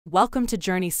Welcome to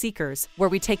Journey Seekers, where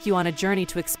we take you on a journey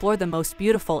to explore the most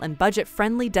beautiful and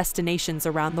budget-friendly destinations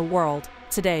around the world.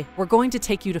 Today, we're going to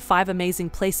take you to 5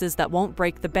 amazing places that won't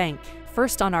break the bank.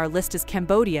 First on our list is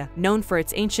Cambodia, known for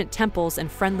its ancient temples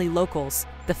and friendly locals.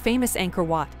 The famous Angkor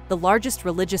Wat, the largest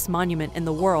religious monument in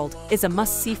the world, is a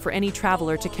must-see for any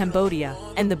traveler to Cambodia.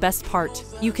 And the best part,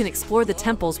 you can explore the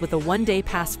temples with a one-day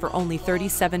pass for only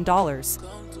 $37.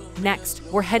 Next,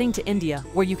 we're heading to India,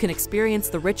 where you can experience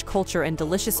the rich culture and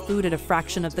delicious food at a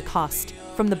fraction of the cost.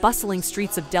 From the bustling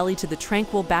streets of Delhi to the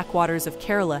tranquil backwaters of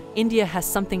Kerala, India has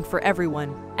something for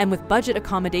everyone. And with budget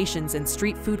accommodations and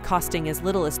street food costing as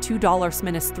little as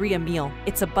 $2-3 a meal,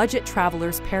 it's a budget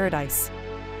traveler's paradise.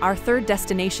 Our third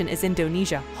destination is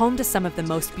Indonesia, home to some of the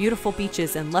most beautiful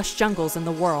beaches and lush jungles in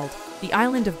the world. The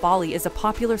island of Bali is a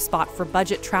popular spot for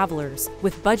budget travelers,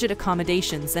 with budget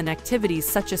accommodations and activities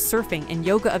such as surfing and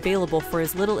yoga available for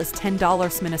as little as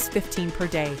 $10-15 per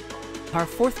day. Our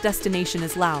fourth destination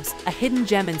is Laos, a hidden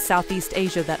gem in Southeast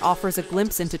Asia that offers a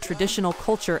glimpse into traditional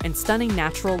culture and stunning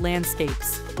natural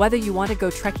landscapes. Whether you want to go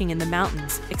trekking in the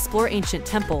mountains, explore ancient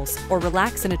temples, or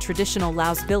relax in a traditional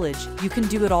Laos village, you can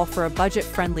do it all for a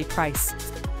budget-friendly price.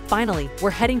 Finally, we're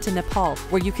heading to Nepal,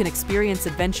 where you can experience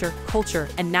adventure, culture,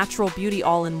 and natural beauty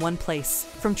all in one place.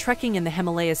 From trekking in the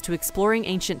Himalayas to exploring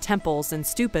ancient temples and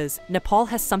stupas, Nepal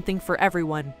has something for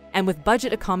everyone. And with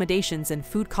budget accommodations and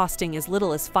food costing as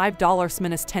little as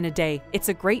 $5-10 a day, it's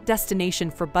a great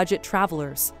destination for budget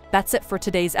travelers. That's it for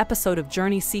today's episode of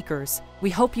Journey Seekers. We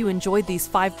hope you enjoyed these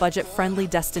 5 budget-friendly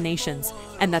destinations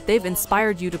and that they've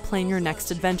inspired you to plan your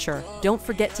next adventure. Don't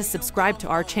forget to subscribe to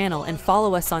our channel and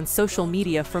follow us on social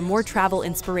media for more travel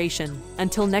inspiration.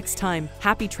 Until next time,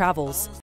 happy travels!